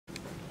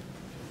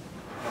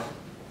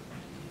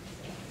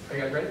Are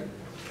you guys ready?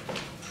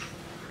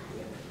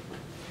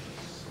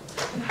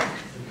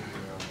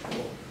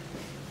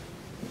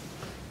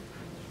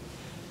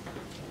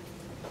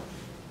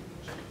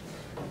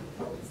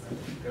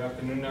 Good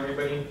afternoon,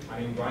 everybody. My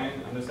name is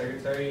Brian. I'm the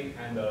secretary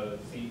and the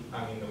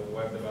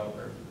web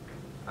developer.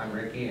 I'm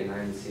Ricky, and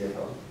I'm the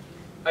CFO.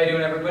 How you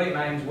doing, everybody?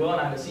 My name is Will, and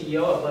I'm the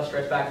CEO of Less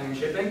Stress Packaging and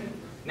Shipping.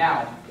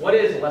 Now, what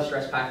is Less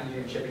Stress Packaging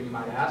and Shipping, you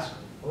might ask?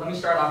 Well, let me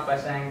start off by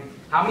saying,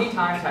 how many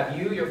times have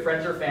you, your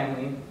friends, or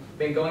family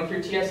been going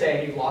through TSA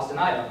and you've lost an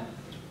item?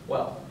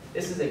 Well,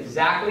 this is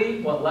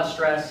exactly what Less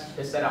Stress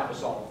is set out to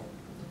solve.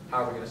 How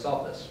are we going to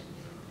solve this?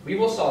 We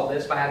will solve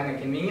this by having a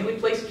conveniently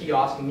placed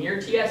kiosk near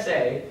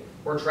TSA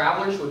where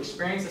travelers who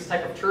experience this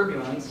type of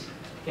turbulence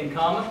can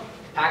come,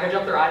 package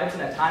up their items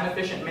in a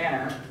time-efficient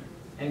manner,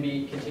 and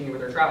continue with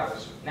their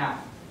travels. Now,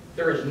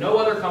 there is no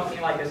other company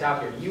like this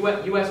out here.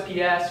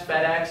 USPS,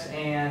 FedEx,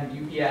 and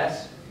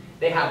UPS,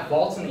 they have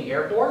vaults in the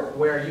airport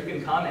where you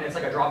can come, and it's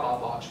like a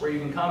drop-off box, where you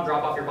can come,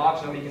 drop off your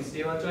box, nobody can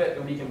steal into it,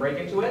 nobody can break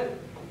into it.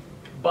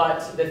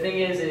 But the thing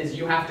is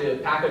you have to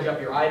package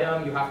up your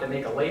item, you have to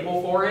make a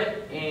label for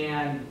it,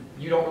 and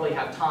you don't really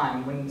have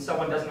time. When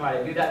someone doesn't know how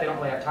to do that, they don't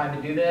really have time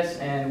to do this,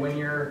 and when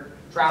you're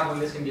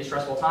traveling, this can be a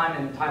stressful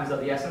time, and time's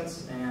of the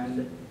essence,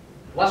 and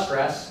less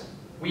stress.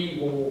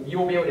 You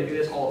will be able to do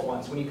this all at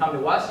once. When you come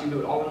to us, you do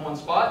it all in one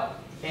spot,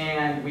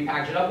 and we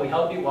package it up, we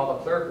help you while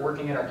the clerk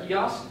working at our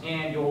kiosk,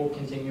 and you'll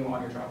continue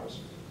on your travels.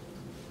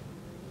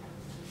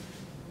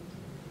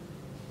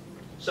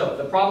 So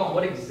the problem,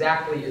 what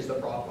exactly is the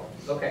problem?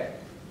 Okay,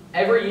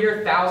 every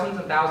year thousands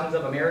and thousands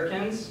of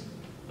Americans,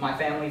 my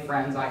family,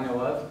 friends I know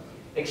of,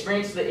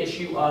 experience the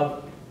issue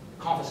of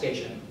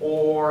confiscation,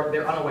 or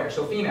they're unaware.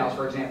 So females,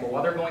 for example,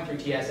 while they're going through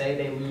TSA,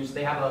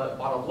 they have a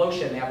bottle of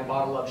lotion, they have a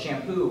bottle of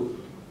shampoo,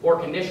 or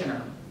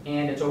conditioner,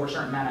 and it's over a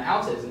certain amount of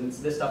ounces, and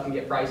this stuff can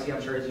get pricey,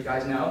 I'm sure, as you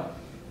guys know.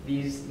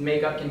 These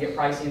makeup can get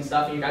pricey and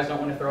stuff, and you guys don't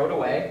want to throw it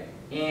away,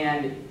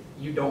 and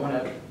you don't want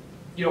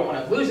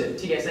to lose it.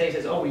 TSA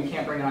says, oh, well, you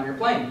can't bring it on your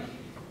plane.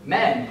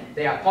 Men,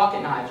 they have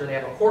pocket knives, or they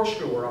have a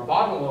corkscrew, or a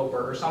bottle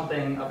opener, or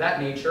something of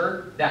that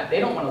nature that they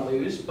don't want to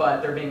lose,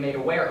 but they're being made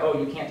aware, oh,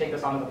 you can't take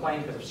this onto the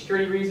plane because of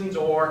security reasons,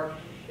 or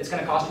it's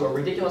going to cost you a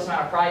ridiculous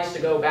amount of price to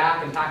go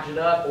back and package it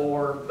up,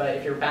 but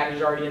if your baggage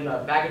is already in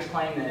the baggage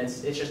claim, then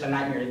it's just a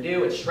nightmare to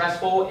do, it's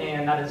stressful,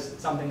 and that is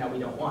something that we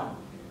don't want.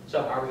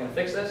 So how are we going to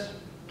fix this?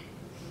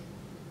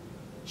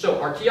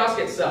 So our kiosk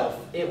itself,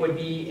 it would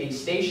be a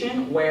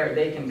station where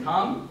they can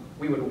come,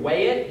 we would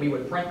weigh it, we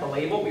would print the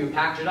label, we would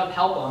package it up,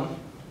 help them.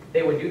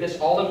 They would do this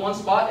all in one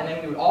spot, and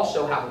then we would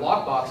also have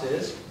lock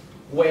boxes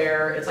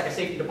where it's like a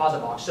safety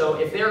deposit box. So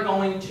if they're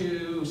going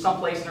to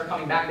someplace and they're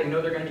coming back, they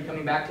know they're going to be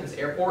coming back to this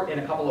airport in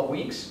a couple of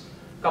weeks,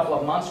 a couple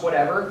of months,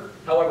 whatever,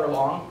 however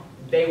long,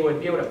 they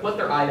would be able to put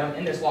their item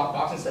in this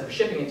lockbox instead of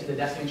shipping it to the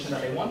destination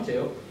that they want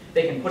to.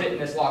 They can put it in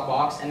this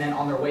lockbox, and then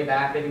on their way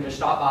back, they can just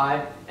stop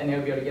by, and they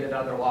would be able to get it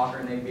out of their locker,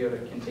 and they'd be able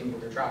to continue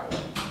with their travel.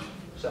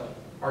 So,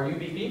 our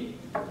UVP?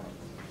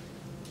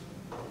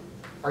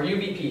 Our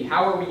UVP,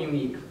 how are we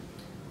unique?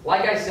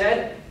 Like I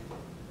said,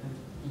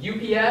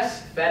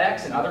 UPS,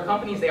 FedEx, and other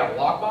companies, they have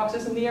lock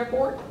boxes in the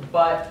airport,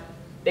 but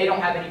they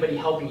don't have anybody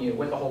helping you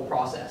with the whole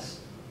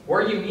process.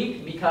 We're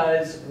unique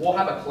because we'll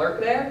have a clerk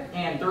there,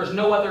 and there's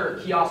no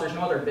other kiosk, there's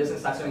no other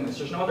business that's doing this.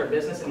 There's no other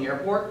business in the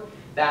airport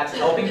that's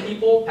helping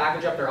people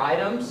package up their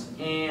items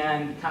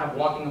and kind of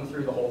walking them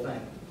through the whole thing.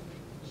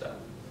 So,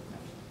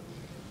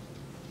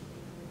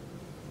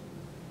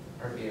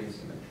 RPM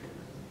symmetry.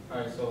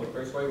 Alright, so the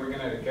first way we're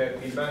going to get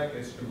feedback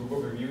is through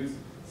Google reviews,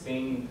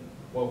 seeing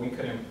what we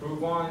could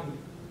improve on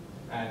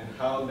and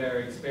how their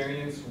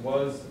experience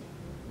was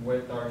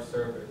with our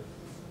service.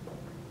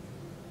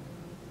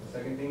 The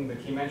second thing, the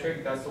key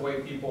metric, that's the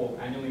way people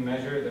annually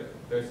measure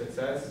their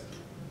success.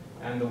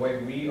 And the way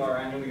we are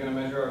annually going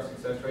to measure our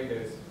success rate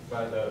is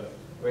by the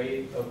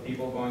rate of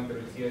people going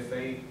through the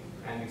TSA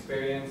and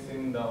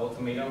experiencing the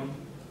ultimatum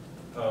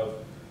of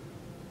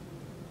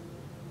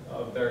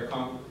their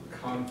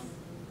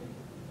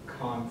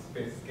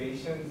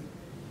confiscations.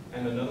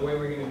 And another way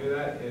we're going to do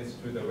that is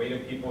through the rate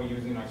of people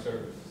using our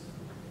service.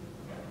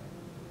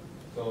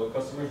 So the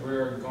customers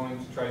we're going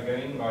to try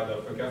getting are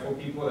the forgetful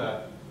people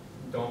that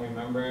don't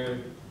remember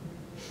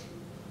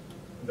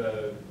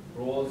the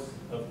rules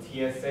of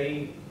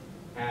TSA,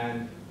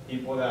 and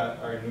people that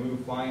are new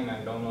to flying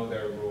and don't know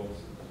their rules.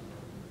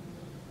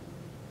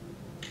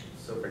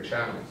 So for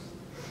channels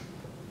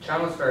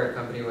for our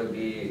company would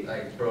be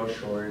like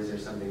brochures or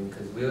something,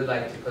 because we would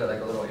like to put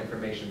like a little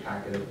information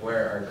packet of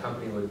where our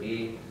company would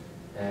be,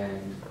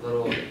 and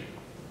little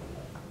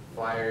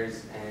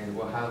flyers, and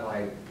we'll have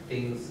like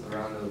things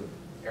around the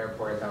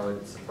airport that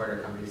would support our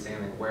company, saying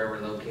like where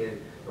we're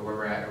located or where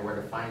we're at or where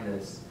to find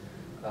us.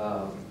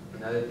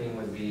 Another thing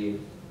would be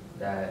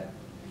that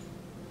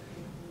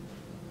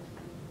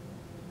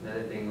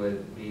they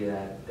would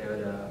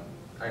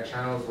our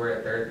channels were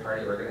a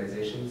third-party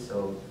organization,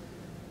 so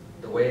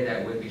the way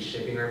that we'd be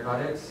shipping our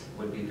products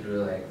would be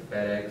through like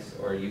FedEx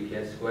or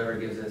UPS, whoever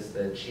gives us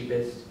the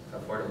cheapest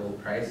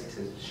affordable price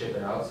to ship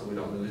it out so we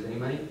don't lose any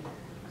money.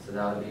 So So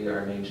that would be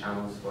our main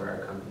channels for our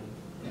company.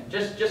 Yeah,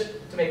 just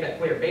to make that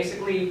clear,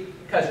 basically,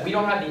 because we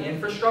don't have the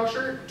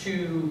infrastructure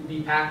to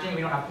be packaging,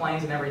 we don't have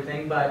planes and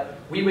everything, but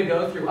we would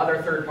go through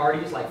other third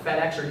parties like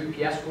FedEx or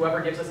UPS, whoever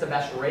gives us the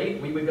best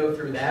rate, we would go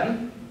through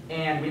them,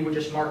 and we would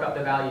just mark up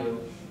the value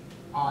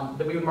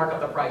we would mark up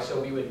the price, so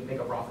we would make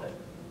a profit.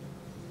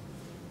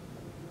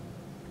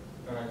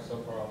 Alright,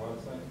 so for our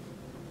website,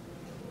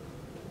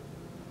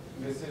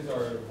 this is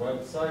our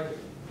website,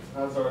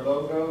 has our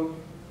logo,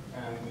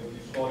 and if you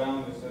scroll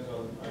down, this is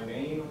our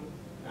name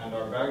and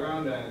our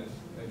background, and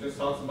it just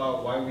talks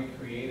about why we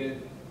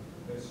created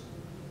this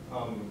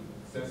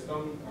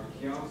system, our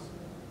kiosk.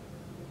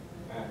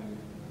 And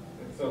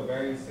it's a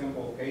very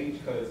simple page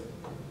because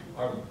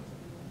our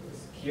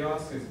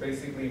kiosk is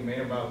basically made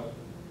about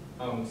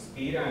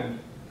speed, and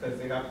because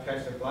they have to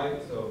catch the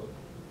flight, so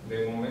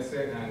they won't miss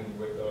it. And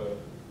with the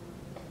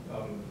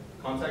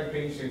contact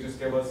page, they just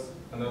give us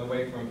another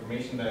way for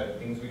information that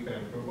things we can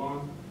improve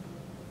on.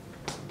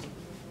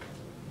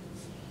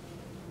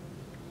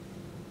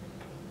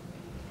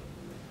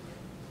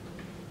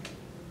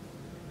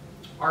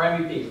 Our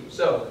MVP.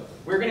 So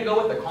we're going to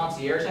go with the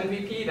concierge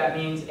MVP. That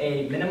means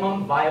a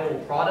minimum viable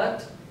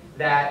product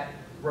that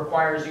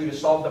requires you to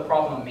solve the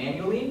problem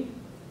manually.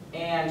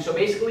 And so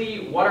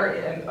basically what our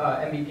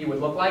MVP would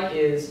look like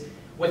is,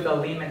 with the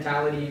lean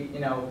mentality,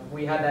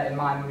 we had that in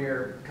mind when we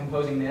were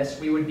composing this.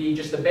 We would be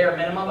just the bare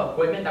minimum of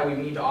equipment that we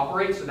need to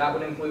operate. So that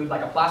would include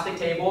like a plastic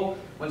table,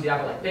 ones you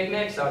have at like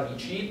picnics, that would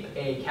be cheap,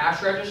 a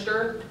cash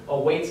register, a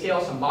weight scale,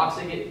 some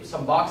boxes,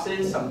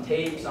 some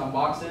tape,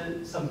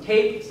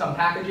 some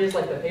packages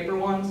like the paper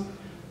ones,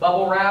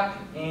 bubble wrap,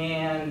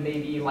 and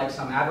maybe like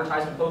some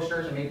advertisement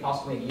posters, and maybe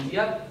possibly an easy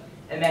up.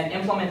 And then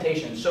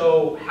implementation.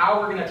 So how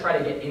we're going to try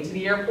to get into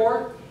the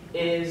airport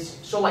is,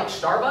 so like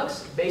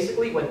Starbucks,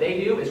 basically what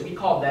they do is we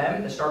call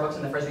them, the Starbucks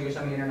in the Fresno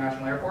Yosemite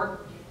International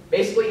Airport,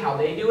 basically how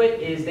they do it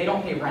is they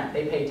don't pay rent,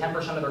 they pay 10%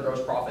 of their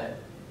gross profit.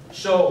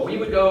 So we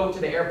would go to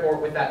the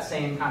airport with that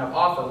same kind of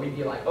offer. We'd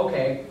be like,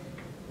 okay,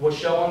 we'd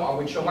show them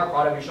our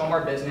product, we'd show them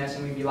our business,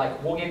 and we'd be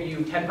like, we'll give you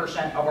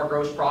 10% of our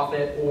gross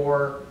profit,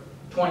 or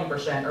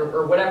 20%,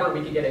 or whatever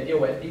we could get a deal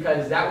with,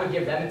 because that would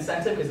give them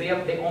incentive, because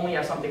they only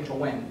have something to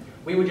win.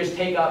 We would just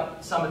take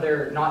up some of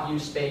their not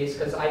used space,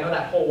 because I know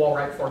that whole wall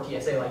right before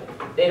TSA,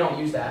 like, they don't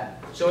use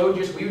that. So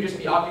we would just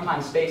be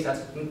occupying space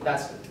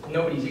that's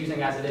nobody's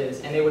using as it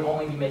is, and they would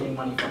only be making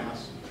money from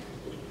us.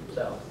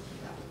 So,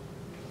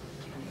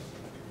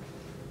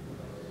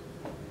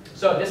 yeah.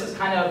 So this is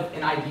kind of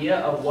an idea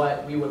of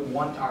what we would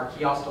want our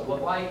kiosk to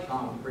look like.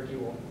 Ricky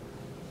will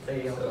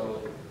say.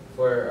 So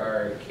for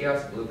our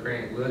kiosk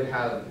blueprint, we would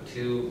have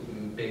 2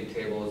 big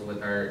tables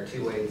with our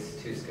 2 weights,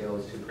 2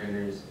 scales, 2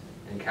 printers,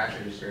 and cash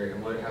register,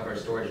 and we would have our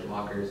storage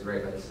lockers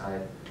right by the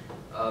side.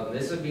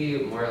 This would be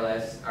more or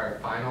less our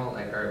final,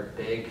 like our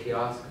big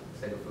kiosk.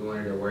 It's like if we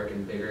wanted to work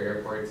in bigger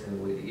airports and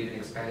we even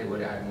expanded,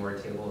 would add more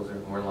tables or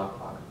more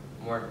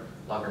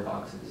locker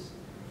boxes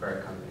for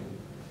our company,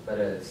 but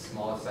a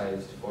small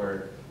sized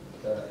for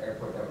the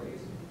airport that we're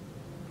using.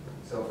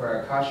 So for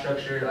our cost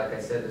structure, like I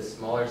said, the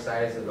smaller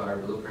size of our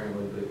blueprint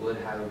would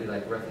be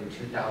like roughly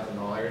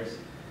 $2,000,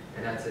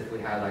 and that's if we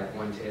had like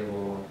 1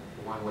 table,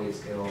 1 weight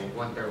scale,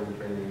 1 thermal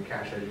printer,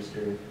 cash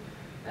register,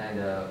 and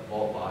a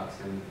vault box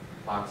and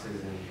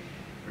boxes and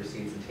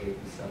receipts and tape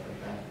and stuff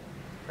like that.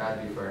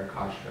 That'd be for our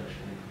cost structure,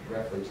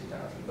 roughly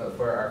 $2,000. But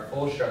for our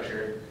full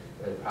structure,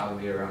 it would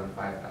probably be around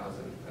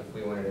 $5,000 if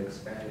we wanted to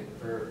expand it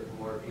for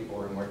more people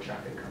or more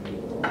traffic coming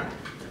in.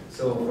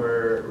 So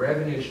for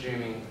revenue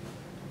streaming,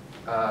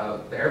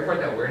 the airport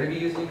that we're going to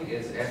be using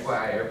is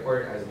FYI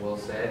Airport, as Will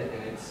said,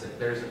 and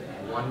there's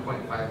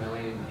 1.5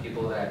 million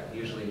people that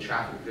usually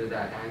traffic through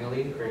that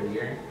annually per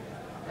year,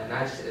 and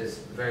that's a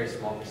very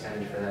small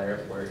percentage for that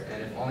airport.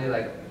 And if only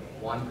like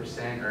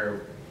 1%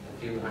 or a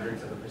few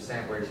hundredths of a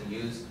percent were to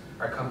use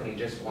our company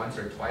just once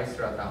or twice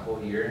throughout that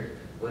whole year,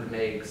 would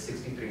make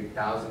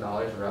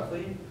 $63,000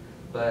 roughly.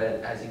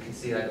 But as you can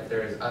see, like if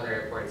there's other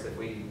airports, if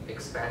we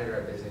expanded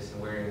our business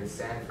and we're in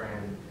San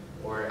Fran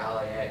or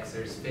LAX,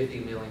 there's 50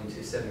 million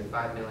to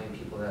 75 million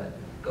people that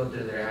go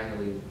through there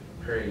annually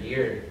per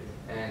year.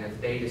 And if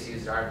they just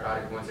used our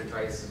product once or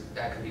twice,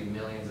 that could be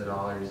millions of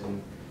dollars.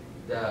 And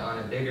on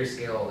a bigger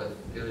scale,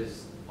 if it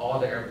was all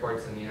the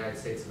airports in the United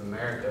States of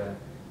America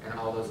and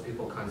all those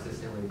people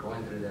consistently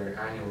going through there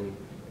annually,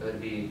 it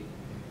would be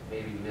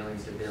maybe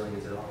millions to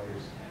billions of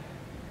dollars.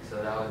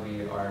 So that would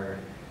be our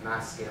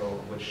mass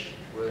scale, which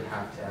would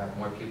have to have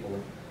more people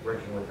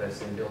working with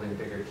us and building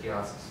bigger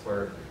kiosks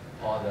for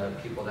all the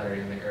people that are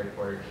in the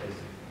airport, because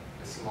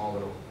a small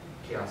little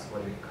kiosk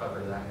wouldn't cover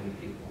that many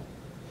people.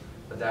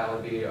 But that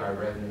would be our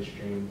revenue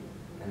stream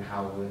and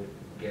how we would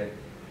get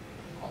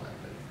all that.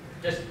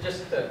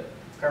 Just to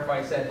clarify,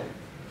 I said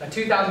a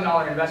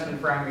 $2,000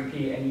 investment for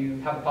MVP, and you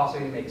have the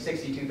possibility to make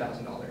 $62,000. Just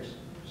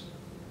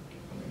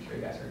want to make sure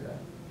you guys heard that.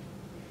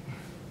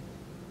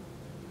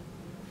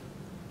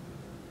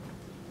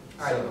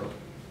 All right. So,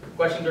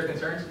 questions or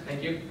concerns?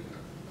 Thank you.